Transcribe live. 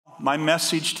My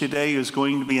message today is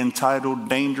going to be entitled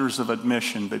Dangers of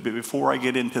Omission. But before I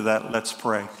get into that, let's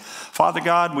pray. Father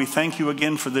God, we thank you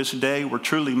again for this day. We're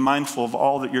truly mindful of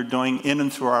all that you're doing in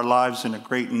and through our lives in a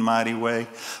great and mighty way.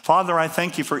 Father, I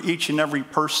thank you for each and every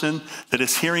person that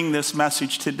is hearing this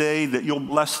message today, that you'll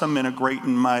bless them in a great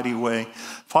and mighty way.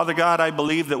 Father God, I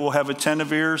believe that we'll have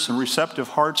attentive ears and receptive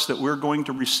hearts that we're going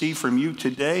to receive from you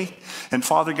today. And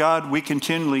Father God, we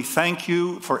continually thank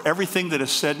you for everything that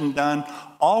is said and done.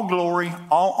 All glory,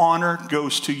 all honor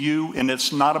goes to you, and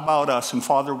it's not about us. And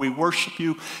Father, we worship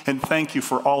you and thank you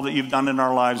for all that you've done in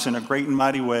our lives in a great and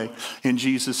mighty way. In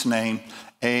Jesus' name,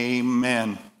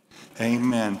 amen.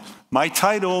 Amen. My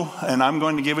title, and I'm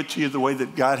going to give it to you the way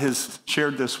that God has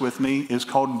shared this with me, is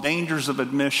called Dangers of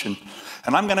Omission.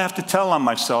 And I'm going to have to tell on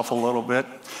myself a little bit.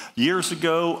 Years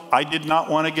ago, I did not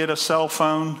want to get a cell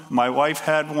phone. My wife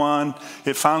had one.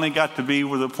 It finally got to be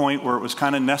with a point where it was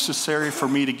kind of necessary for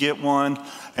me to get one.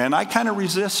 And I kind of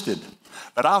resisted.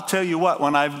 But I'll tell you what,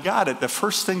 when I've got it, the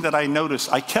first thing that I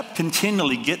noticed, I kept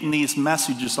continually getting these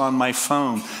messages on my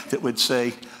phone that would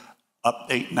say,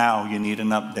 update now, you need an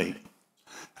update.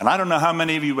 And I don't know how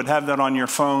many of you would have that on your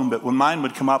phone, but when mine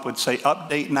would come up, it would say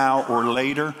update now or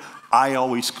later. I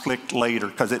always clicked later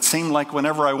because it seemed like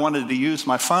whenever I wanted to use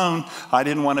my phone, I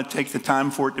didn't want to take the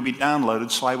time for it to be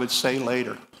downloaded, so I would say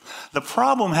later. The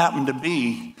problem happened to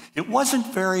be, it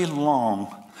wasn't very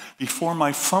long before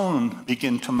my phone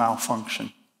began to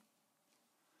malfunction.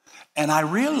 And I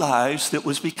realized it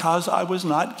was because I was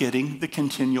not getting the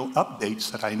continual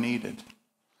updates that I needed.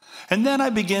 And then I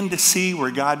began to see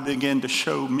where God began to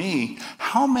show me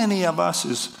how many of us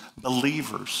as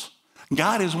believers,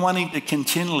 God is wanting to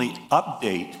continually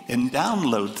update and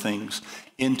download things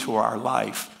into our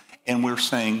life. And we're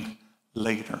saying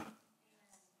later.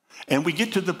 And we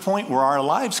get to the point where our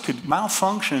lives could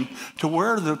malfunction to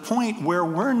where the point where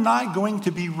we're not going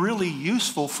to be really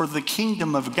useful for the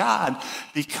kingdom of God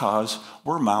because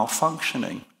we're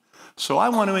malfunctioning. So I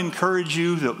want to encourage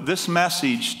you that this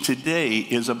message today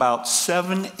is about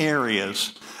 7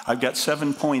 areas. I've got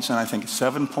 7 points, and I think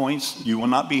 7 points. You will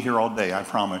not be here all day, I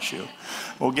promise you.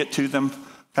 We'll get to them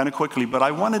kind of quickly, but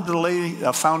I wanted to lay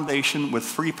a foundation with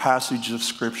 3 passages of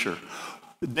Scripture.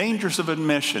 The dangers of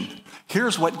omission.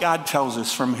 Here's what God tells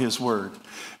us from his word.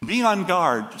 Be on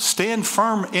guard. Stand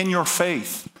firm in your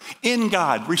faith, in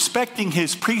God, respecting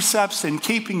his precepts and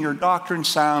keeping your doctrine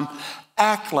sound.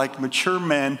 Act like mature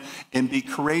men and be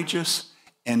courageous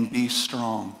and be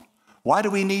strong. Why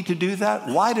do we need to do that?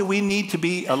 Why do we need to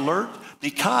be alert?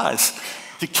 Because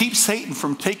to keep Satan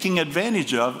from taking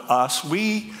advantage of us,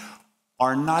 we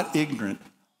are not ignorant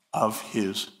of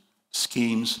his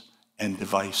schemes and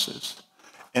devices.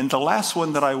 And the last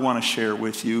one that I want to share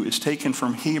with you is taken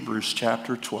from Hebrews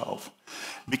chapter 12.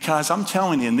 Because I'm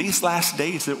telling you, in these last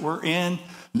days that we're in,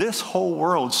 this whole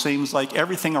world seems like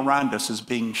everything around us is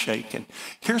being shaken.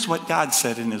 Here's what God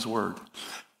said in his word.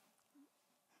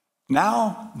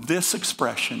 Now this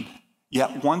expression,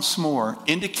 yet once more,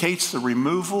 indicates the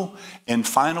removal and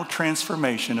final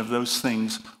transformation of those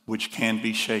things which can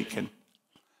be shaken.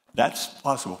 That's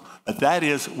possible. But that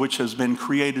is which has been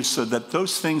created so that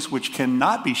those things which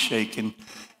cannot be shaken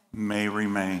may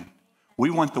remain. We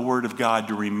want the word of God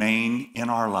to remain in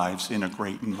our lives in a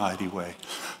great and mighty way.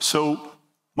 So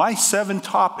my 7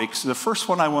 topics, the first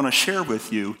one I want to share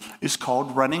with you is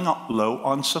called running low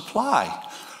on supply.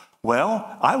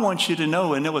 Well, I want you to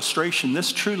know an illustration.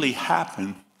 This truly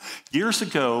happened. Years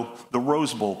ago, the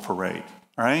Rose Bowl parade,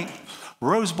 right?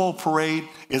 Rose Bowl parade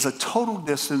is a total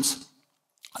distance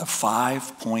of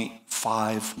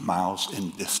 5.5 miles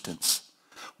in distance.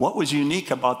 What was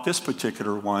unique about this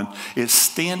particular one is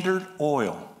Standard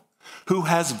Oil, who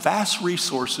has vast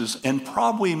resources and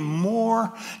probably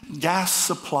more gas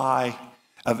supply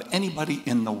of anybody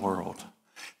in the world.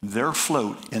 Their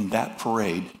float in that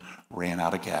parade ran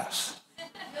out of gas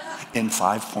in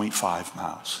 5.5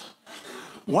 miles.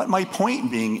 What my point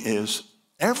being is,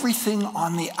 everything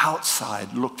on the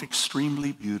outside looked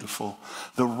extremely beautiful.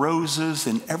 The roses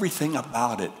and everything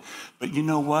about it. But you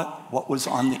know what? What was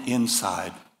on the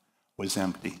inside was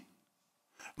empty.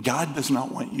 God does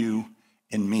not want you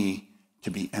and me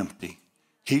to be empty.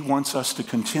 He wants us to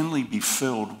continually be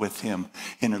filled with him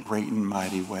in a great and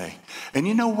mighty way. And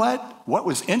you know what? What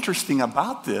was interesting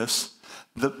about this,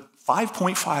 the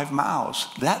 5.5 miles,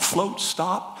 that float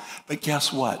stopped, but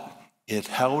guess what? It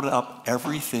held up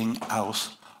everything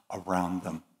else around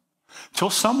them. Till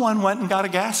someone went and got a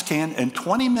gas can, and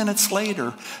 20 minutes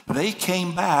later, they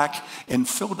came back and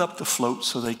filled up the float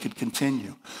so they could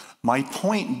continue. My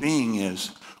point being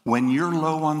is, when you're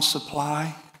low on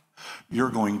supply, you're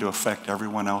going to affect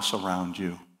everyone else around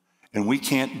you. And we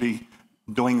can't be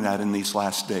doing that in these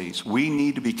last days. We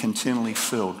need to be continually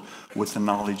filled with the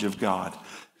knowledge of God.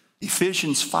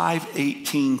 Ephesians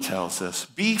 5:18 tells us,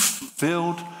 be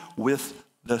filled with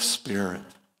the Spirit.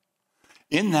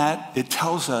 In that, it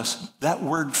tells us that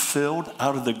word filled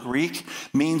out of the Greek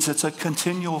means it's a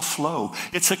continual flow.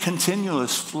 It's a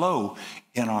continuous flow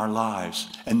in our lives.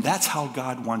 And that's how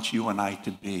God wants you and I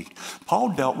to be. Paul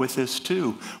dealt with this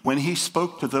too when he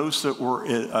spoke to those that were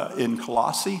in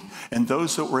Colossae and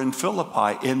those that were in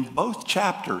Philippi in both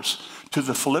chapters. To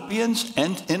the Philippians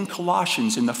and in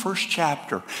Colossians, in the first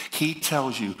chapter, he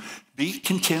tells you, be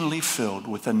continually filled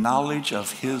with the knowledge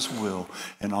of his will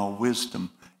and all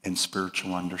wisdom and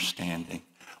spiritual understanding.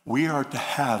 We are to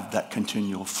have that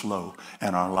continual flow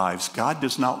in our lives. God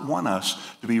does not want us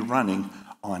to be running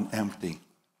on empty.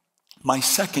 My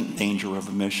second danger of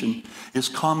omission is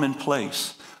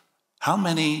commonplace. How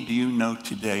many do you know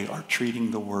today are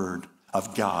treating the word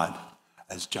of God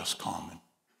as just common?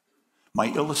 My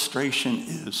illustration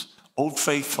is Old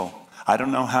Faithful. I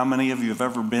don't know how many of you have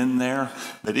ever been there,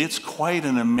 but it's quite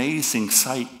an amazing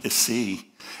sight to see.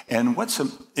 And what's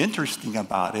interesting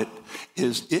about it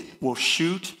is it will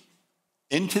shoot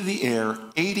into the air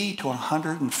 80 to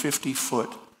 150 foot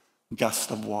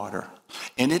gusts of water.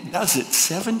 And it does it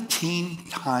 17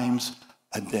 times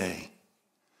a day.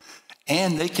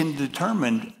 And they can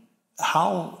determine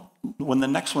when the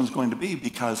next one's going to be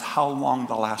because how long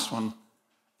the last one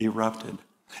erupted.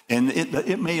 And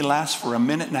it may last for a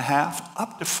minute and a half,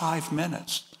 up to 5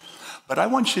 minutes. But I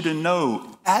want you to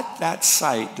know, at that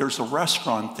site, there's a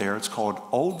restaurant there. It's called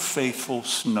Old Faithful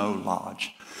Snow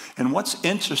Lodge. And what's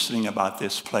interesting about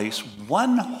this place,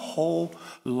 one whole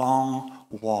long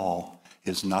wall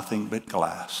is nothing but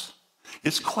glass.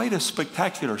 It's quite a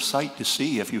spectacular sight to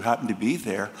see if you happen to be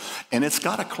there. And it's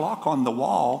got a clock on the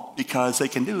wall because they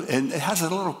can do, and it has a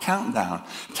little countdown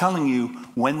telling you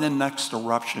when the next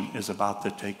eruption is about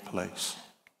to take place.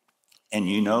 And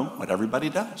you know what everybody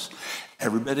does.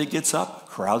 Everybody gets up,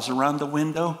 crowds around the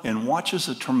window, and watches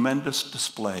a tremendous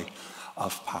display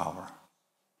of power.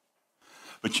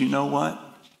 But you know what?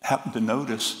 Happen to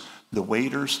notice the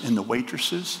waiters and the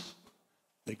waitresses,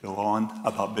 they go on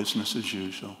about business as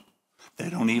usual. They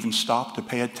don't even stop to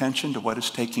pay attention to what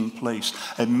is taking place.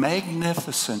 A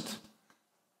magnificent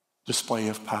display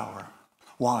of power.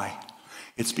 Why?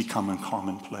 It's becoming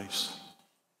commonplace.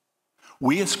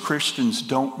 We as Christians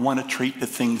don't want to treat the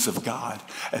things of God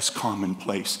as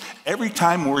commonplace. Every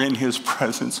time we're in his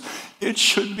presence, it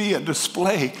should be a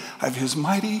display of his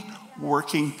mighty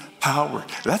working power.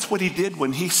 That's what he did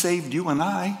when he saved you and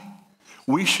I.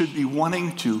 We should be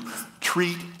wanting to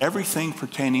treat everything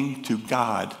pertaining to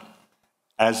God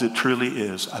as it truly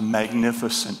is, a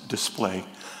magnificent display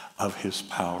of his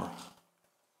power.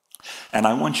 And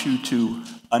I want you to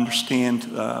understand,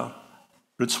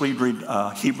 let's read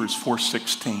Hebrews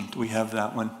 4:16. Do we have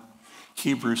that one?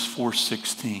 Hebrews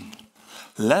 4:16.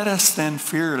 Let us then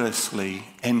fearlessly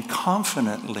and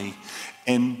confidently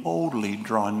and boldly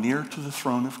draw near to the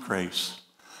throne of grace,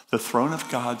 the throne of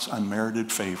God's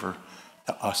unmerited favor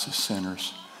to us as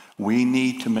sinners. We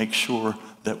need to make sure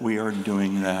that we are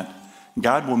doing that.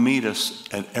 God will meet us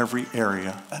at every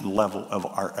area and level of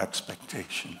our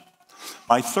expectation.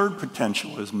 My third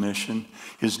potential mission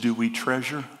is, do we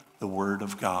treasure the Word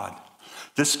of God?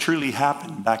 This truly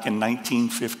happened back in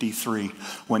 1953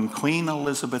 when Queen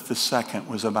Elizabeth II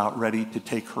was about ready to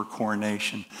take her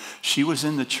coronation. She was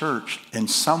in the church and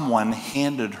someone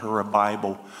handed her a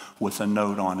Bible with a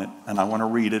note on it. And I want to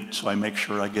read it so I make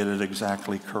sure I get it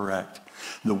exactly correct.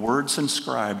 The words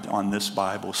inscribed on this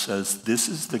Bible says, "This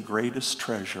is the greatest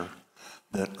treasure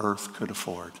that earth could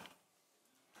afford."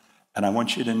 And I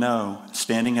want you to know,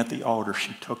 standing at the altar,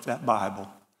 she took that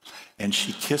Bible and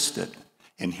she kissed it.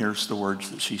 And here's the words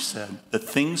that she said: "The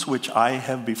things which I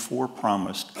have before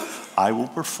promised, I will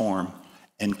perform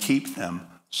and keep them,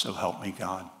 so help me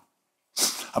God."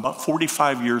 About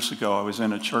 45 years ago, I was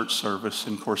in a church service,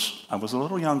 and of course, I was a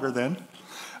little younger then.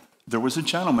 There was a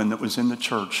gentleman that was in the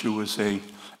church who was an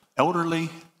elderly,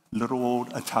 little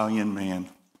old Italian man.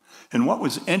 And what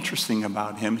was interesting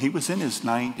about him, he was in his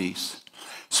 90s,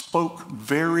 spoke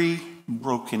very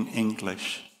broken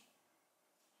English.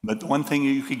 But the one thing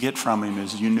you could get from him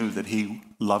is you knew that he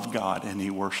loved God and he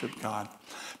worshiped God.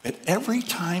 But every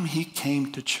time he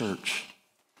came to church,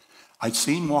 I'd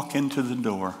see him walk into the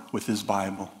door with his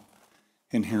Bible.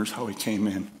 And here's how he came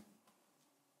in.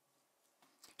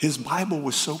 His Bible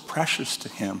was so precious to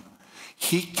him,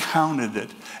 he counted it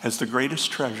as the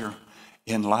greatest treasure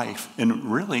in life.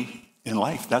 And really, in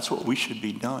life, that's what we should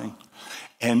be doing.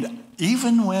 And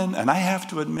even when, and I have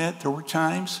to admit, there were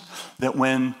times that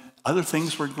when other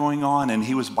things were going on and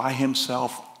he was by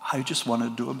himself, I just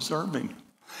wanted to observe him.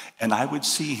 And I would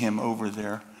see him over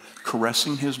there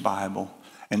caressing his Bible,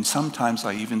 and sometimes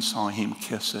I even saw him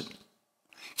kiss it.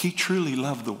 He truly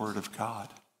loved the Word of God.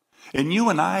 And you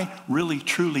and I really,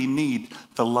 truly need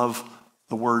to love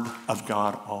the Word of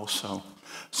God also.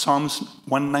 Psalms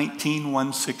 119,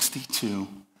 162,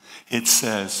 it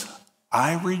says,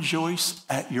 I rejoice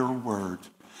at your word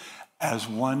as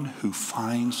one who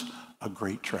finds a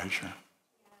great treasure.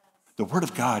 The Word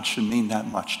of God should mean that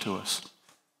much to us,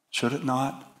 should it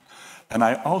not? And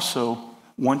I also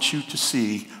want you to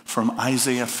see from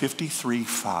Isaiah 53,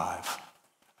 5,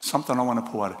 something I want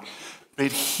to pull out.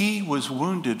 But he was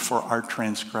wounded for our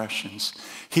transgressions.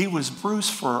 He was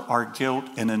bruised for our guilt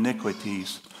and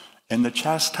iniquities. And the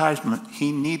chastisement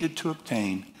he needed to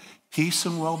obtain, peace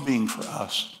and well-being for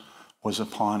us, was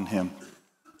upon him.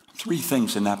 3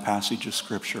 things in that passage of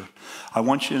Scripture. I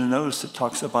want you to notice it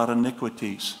talks about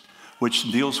iniquities,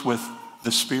 which deals with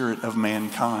the spirit of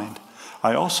mankind.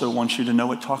 I also want you to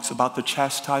know it talks about the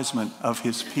chastisement of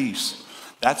his peace.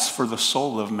 That's for the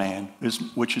soul of man,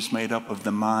 which is made up of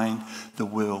the mind, the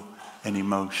will, and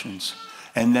emotions.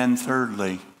 And then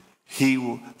thirdly,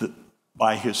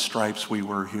 by his stripes we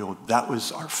were healed. That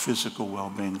was our physical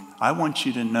well-being. I want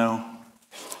you to know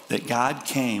that God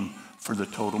came for the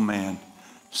total man,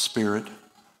 spirit,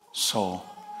 soul,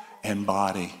 and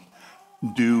body.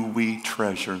 Do we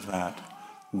treasure that?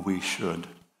 We should.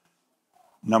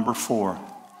 Number 4,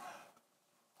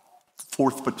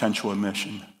 fourth potential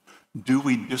omission. Do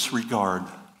we disregard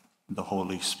the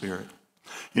Holy Spirit?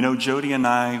 You know, Jody and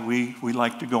I, we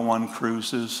like to go on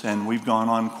cruises, and we've gone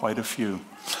on quite a few.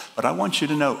 But I want you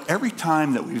to know, every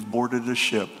time that we've boarded a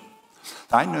ship,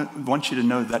 want you to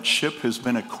know that ship has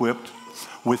been equipped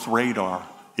with radar.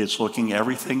 It's looking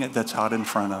everything that's out in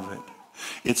front of it.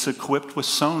 It's equipped with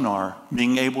sonar,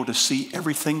 being able to see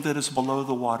everything that is below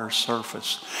the water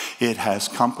surface. It has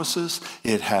compasses,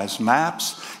 it has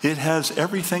maps, it has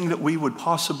everything that we would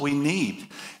possibly need.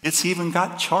 It's even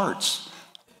got charts.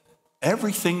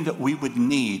 Everything that we would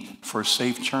need for a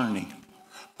safe journey.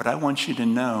 But I want you to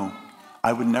know,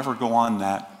 I would never go on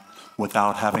that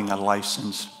without having a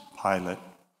licensed pilot.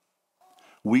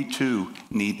 We too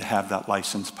need to have that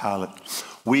licensed pilot.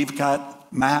 We've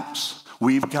got maps.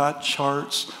 We've got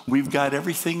charts. We've got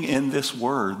everything in this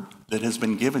word that has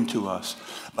been given to us.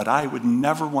 But I would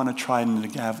never want to try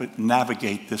and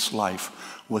navigate this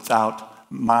life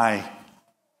without my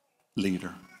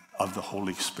leader of the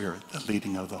Holy Spirit, the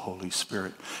leading of the Holy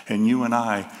Spirit. And you and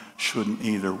I shouldn't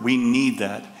either. We need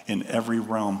that in every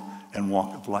realm and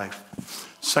walk of life.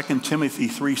 2 Timothy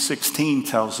 3:16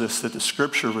 tells us that the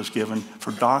scripture was given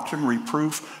for doctrine,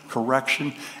 reproof,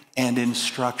 correction, and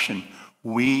instruction.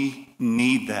 We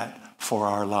need that for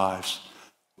our lives.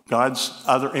 God's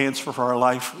other answer for our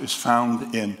life is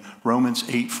found in Romans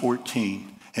 8:14.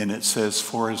 And it says,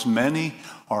 for as many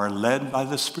are led by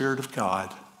the Spirit of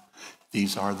God,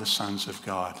 these are the sons of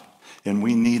God. And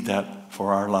we need that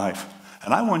for our life.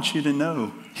 And I want you to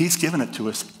know, he's given it to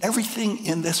us. Everything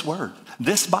in this word,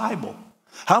 this Bible.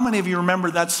 How many of you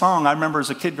remember that song? I remember as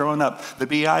a kid growing up, the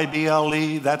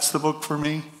B-I-B-L-E, that's the book for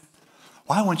me.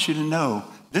 Well, I want you to know,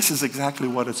 this is exactly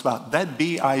what it's about. That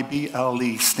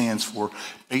B-I-B-L-E stands for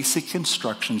basic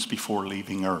instructions before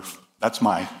leaving earth. That's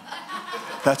my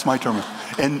term.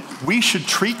 And we should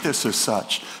treat this as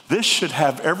such. This should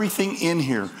have everything in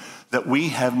here that we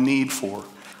have need for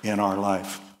in our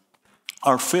life.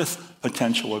 Our 5th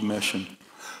potential omission.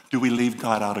 Do we leave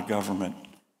God out of government?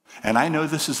 And I know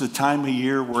this is the time of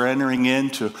year we're entering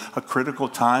into a critical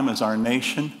time as our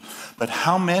nation, but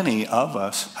how many of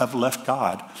us have left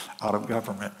God out of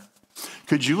government?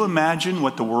 Could you imagine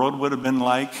what the world would have been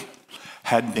like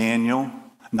had Daniel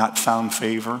not found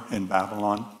favor in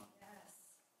Babylon?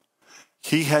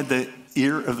 He had the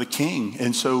ear of the king,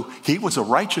 and so he was a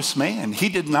righteous man. He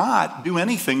did not do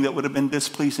anything that would have been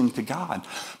displeasing to God,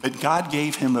 but God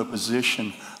gave him a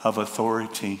position of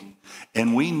authority.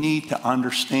 And we need to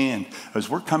understand, as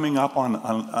we're coming up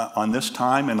on this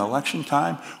time, in election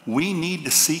time, we need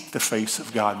to seek the face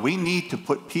of God. We need to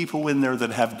put people in there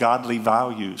that have godly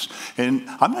values. And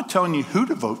I'm not telling you who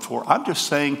to vote for. I'm just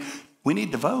saying we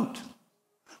need to vote.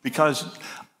 Because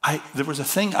there was a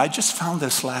thing, I just found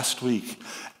this last week.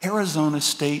 Arizona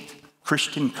State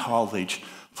Christian College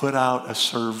put out a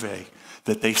survey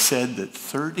that they said that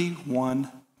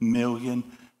 31 million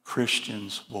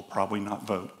Christians will probably not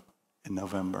vote in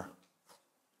November.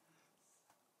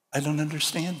 I don't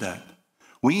understand that.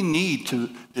 We need to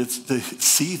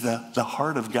see the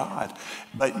heart of God.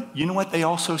 But you know what they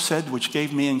also said, which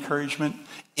gave me encouragement?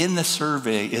 In the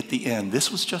survey at the end, this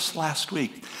was just last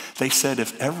week, they said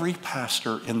if every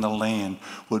pastor in the land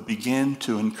would begin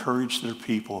to encourage their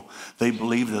people, they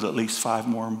believe that at least 5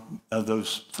 more of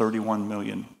those 31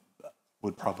 million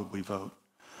would probably vote.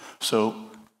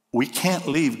 So we can't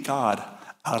leave God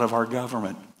out of our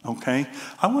government, okay?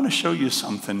 I want to show you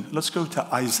something. Let's go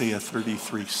to Isaiah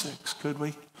 33:6, could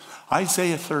we?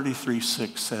 Isaiah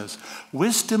 33:6 says,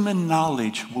 wisdom and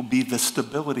knowledge will be the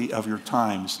stability of your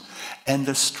times and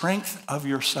the strength of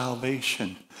your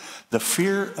salvation. The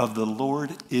fear of the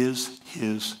Lord is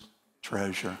his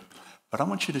treasure. But I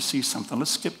want you to see something.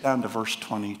 Let's skip down to verse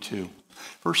 22.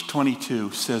 Verse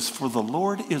 22 says, for the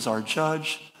Lord is our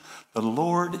judge, the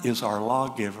Lord is our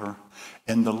lawgiver,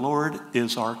 and the Lord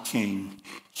is our king.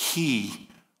 He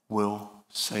will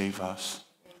save us.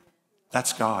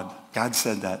 That's God. God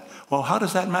said that. Well, how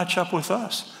does that match up with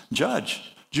us?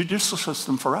 Judge, judicial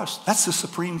system for us. That's the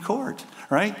Supreme Court,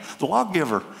 right? The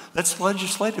lawgiver, that's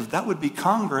legislative. That would be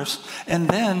Congress. And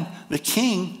then the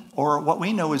king, or what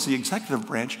we know as the executive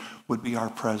branch, would be our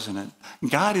president.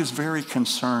 God is very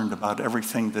concerned about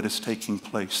everything that is taking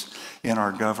place in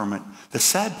our government. The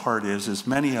sad part is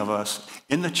many of us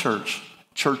in the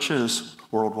churches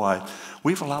worldwide,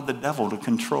 we've allowed the devil to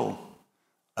control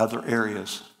other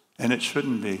areas. And it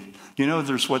shouldn't be. You know,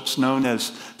 there's what's known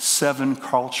as 7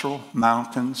 cultural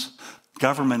mountains.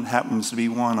 Government happens to be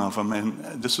one of them,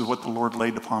 and this is what the Lord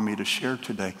laid upon me to share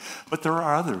today. But there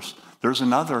are others. There's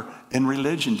another in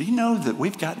religion. Do you know that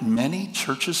we've got many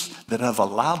churches that have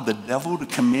allowed the devil to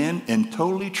come in and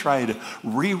totally try to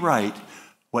rewrite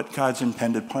what God's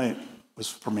intended plan was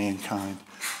for mankind?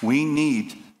 We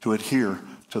need to adhere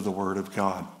to the Word of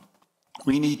God.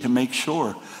 We need to make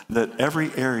sure that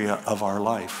every area of our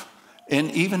life, and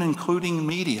even including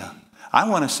media. I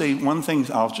want to say one thing,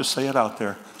 I'll just say it out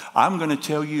there. I'm going to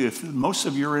tell you, if most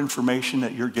of your information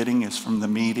that you're getting is from the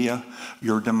media,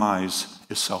 your demise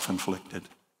is self-inflicted.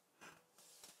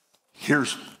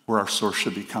 Here's where our source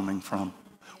should be coming from.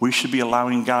 We should be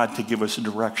allowing God to give us a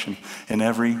direction in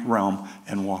every realm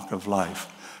and walk of life.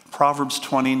 Proverbs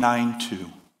 29:2.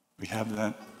 We have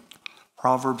that?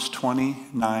 Proverbs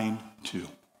 29:2.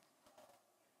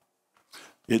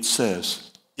 It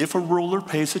says, if a ruler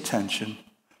pays attention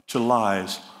to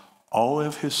lies, all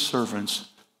of his servants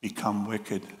become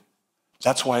wicked.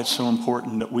 That's why it's so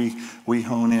important that we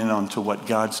hone in onto what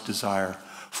God's desire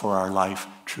for our life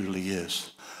truly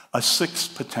is. A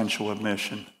 6th potential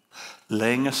omission,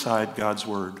 laying aside God's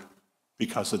word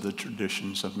because of the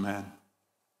traditions of men.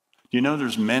 You know,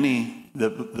 there's many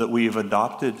that we have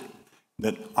adopted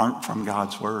that aren't from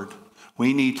God's word.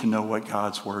 We need to know what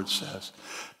God's word says.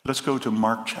 Let's go to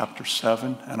Mark chapter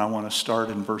 7, and I want to start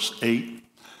in verse 8.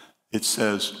 It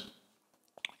says,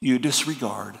 you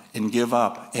disregard and give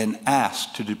up and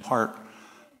ask to depart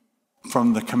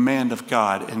from the command of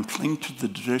God and cling to the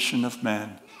tradition of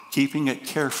men, keeping it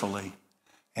carefully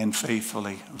and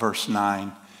faithfully. Verse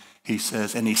 9, he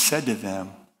says, and he said to them,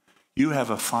 you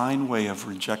have a fine way of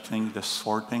rejecting,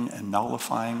 distorting, and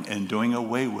nullifying and doing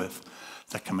away with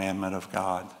the commandment of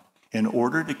God in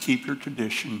order to keep your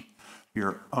tradition,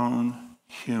 your own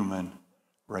human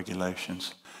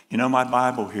regulations. You know, my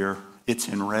Bible here, it's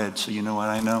in red, so you know what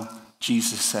I know?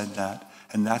 Jesus said that,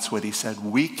 and that's what he said.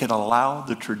 We can allow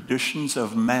the traditions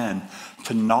of men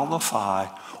to nullify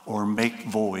or make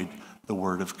void the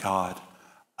word of God.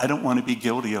 I don't want to be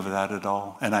guilty of that at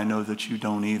all, and I know that you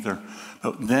don't either.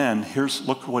 But then,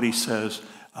 look what he says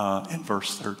in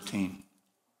verse 13.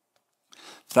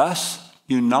 Thus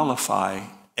you nullify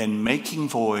and making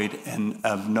void and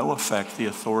of no effect the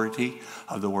authority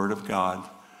of the word of God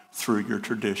through your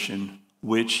tradition,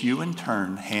 which you in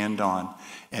turn hand on,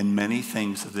 and many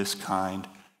things of this kind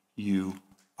you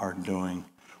are doing.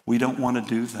 We don't want to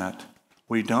do that.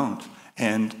 We don't.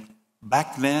 And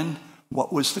back then,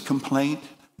 what was the complaint?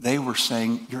 They were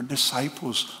saying, your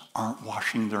disciples aren't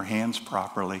washing their hands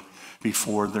properly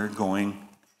before they're going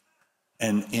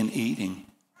and eating.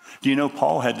 Do you know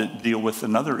Paul had to deal with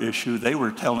another issue? They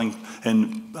were telling,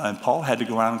 and Paul had to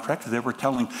go out and correct it. They were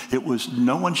telling it was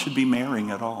no one should be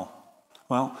marrying at all.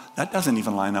 Well, that doesn't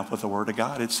even line up with the Word of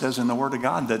God. It says in the Word of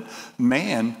God that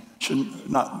man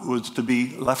was to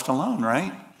be left alone,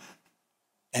 right?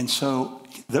 And so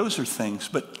those are things.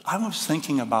 But I was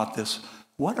thinking about this.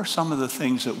 What are some of the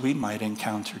things that we might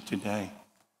encounter today?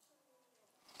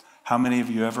 How many of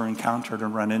you ever encountered or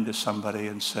run into somebody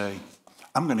and say,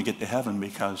 I'm going to get to heaven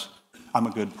because I'm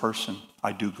a good person.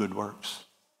 I do good works.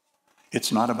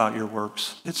 It's not about your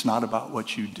works. It's not about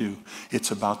what you do.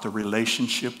 It's about the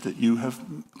relationship that you have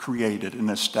created and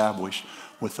established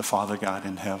with the Father God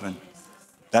in heaven.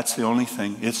 That's the only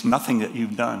thing. It's nothing that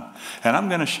you've done. And I'm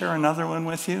going to share another one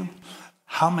with you.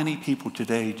 How many people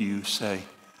today do you say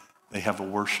they have a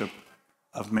worship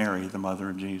of Mary, the mother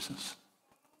of Jesus?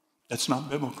 That's not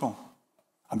biblical.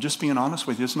 I'm just being honest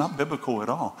with you. It's not biblical at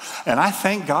all. And I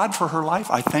thank God for her life.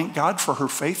 I thank God for her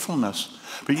faithfulness.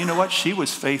 But you know what? She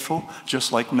was faithful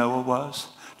just like Noah was,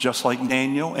 just like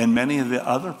Daniel and many of the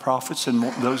other prophets and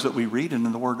those that we read in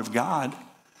the Word of God.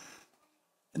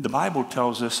 And the Bible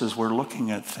tells us as we're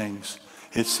looking at things,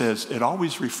 it says, it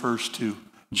always refers to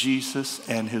Jesus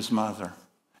and his mother.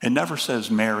 It never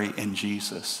says Mary and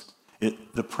Jesus.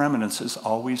 The preeminence is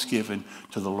always given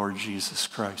to the Lord Jesus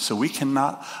Christ. So we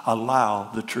cannot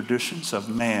allow the traditions of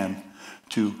man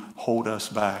to hold us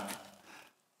back.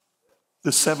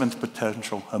 The seventh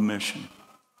potential omission,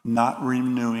 not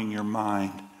renewing your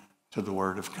mind to the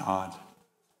Word of God.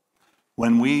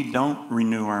 When we don't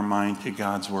renew our mind to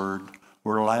God's Word,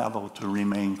 we're liable to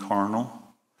remain carnal,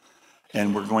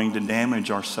 and we're going to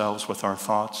damage ourselves with our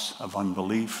thoughts of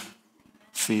unbelief,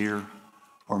 fear,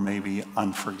 or maybe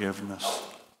unforgiveness.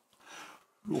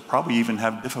 We'll probably even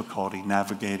have difficulty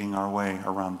navigating our way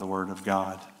around the Word of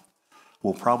God.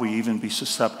 We'll probably even be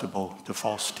susceptible to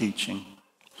false teaching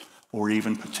or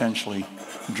even potentially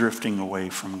drifting away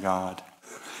from God.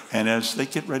 And as they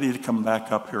get ready to come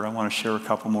back up here, I want to share a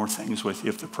couple more things with you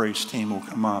if the praise team will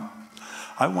come up.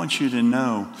 I want you to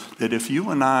know that if you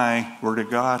and I were to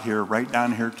go out here, right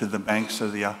down here to the banks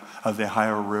of the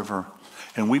Ohio River,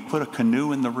 and we put a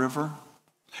canoe in the river,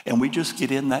 and we just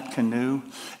get in that canoe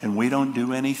and we don't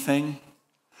do anything,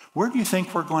 where do you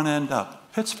think we're going to end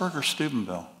up? Pittsburgh or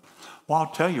Steubenville? Well,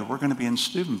 I'll tell you, we're going to be in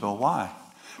Steubenville. Why?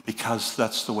 Because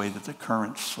that's the way that the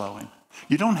current's flowing.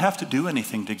 You don't have to do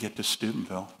anything to get to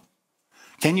Steubenville.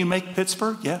 Can you make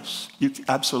Pittsburgh? Yes, you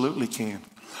absolutely can.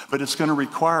 But it's going to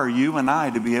require you and I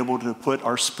to be able to put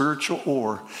our spiritual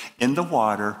oar in the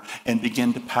water and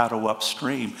begin to paddle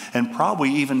upstream, and probably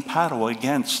even paddle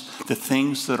against the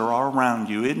things that are all around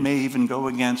you. It may even go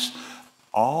against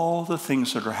all the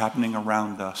things that are happening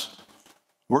around us.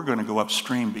 We're going to go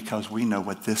upstream because we know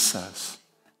what this says.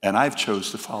 And I've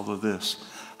chose to follow this.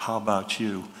 How about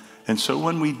you? And so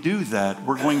when we do that,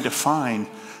 we're going to find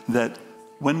that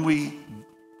when we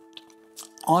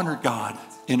honor God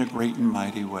in a great and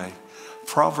mighty way.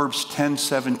 Proverbs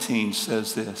 10:17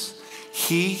 says this: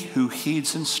 he who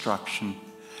heeds instruction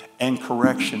and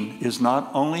correction is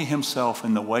not only himself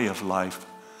in the way of life,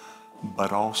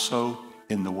 but also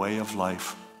in the way of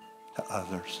life to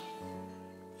others.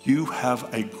 You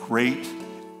have a great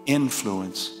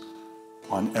influence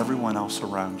on everyone else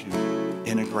around you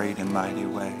in a great and mighty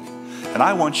way. And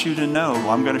I want you to know,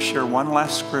 I'm going to share one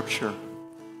last scripture,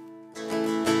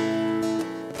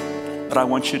 but I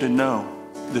want you to know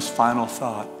this final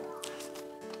thought.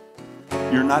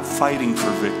 You're not fighting for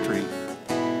victory.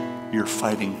 You're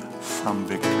fighting from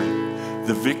victory.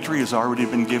 The victory has already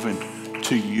been given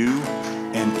to you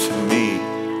and to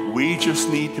me. We just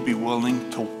need to be willing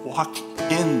to walk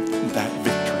in that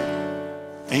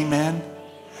victory. Amen?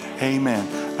 Amen.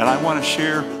 And I want to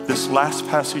share this last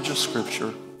passage of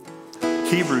scripture.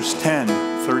 Hebrews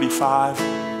 10:35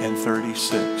 and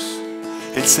 36.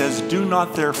 It says, do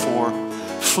not therefore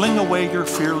fling away your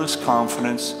fearless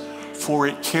confidence, for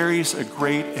it carries a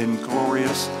great and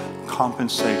glorious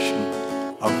compensation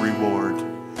of reward.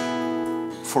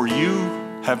 For you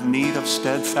have need of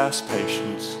steadfast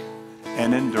patience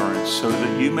and endurance, so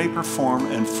that you may perform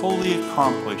and fully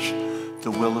accomplish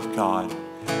the will of God,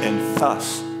 and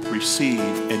thus receive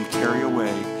and carry away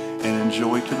and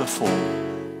enjoy to the full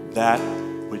that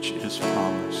which is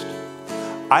promised.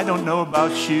 I don't know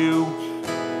about you,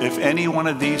 if any one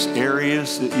of these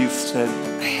areas that you've said,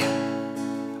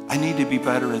 man, I need to be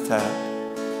better at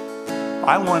that.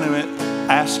 I want to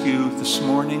ask you this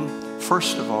morning,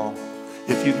 first of all,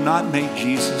 if you've not made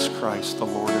Jesus Christ the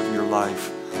Lord of your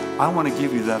life, I want to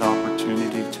give you that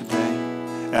opportunity today.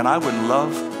 And I would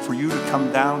love for you to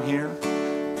come down here,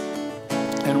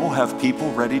 and we'll have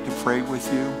people ready to pray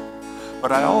with you.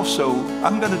 But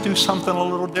I'm going to do something a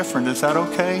little different. Is that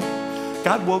okay?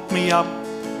 God woke me up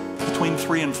between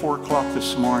 3 and 4 o'clock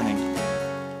this morning.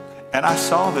 And I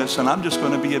saw this, and I'm just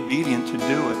going to be obedient to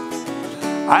do it.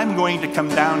 I'm going to come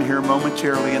down here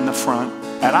momentarily in the front,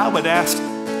 and I would ask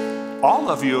all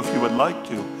of you, if you would like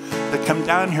to come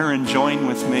down here and join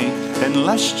with me. And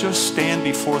let's just stand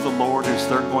before the Lord as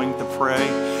they're going to pray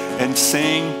and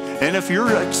sing. And if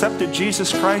you're accepted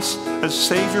Jesus Christ as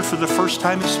Savior for the first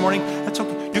time this morning, that's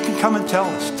okay. you can come and tell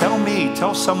us. Tell me,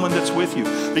 tell someone that's with you,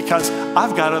 because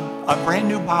I've got a brand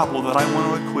new Bible that I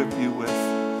want to equip you with.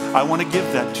 I want to give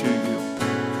that to you.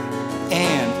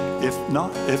 And if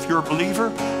not, if you're a believer,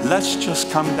 let's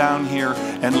just come down here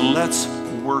and let's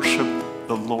worship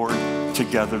the Lord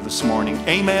together this morning.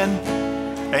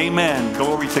 Amen. Amen.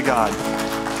 Glory to God.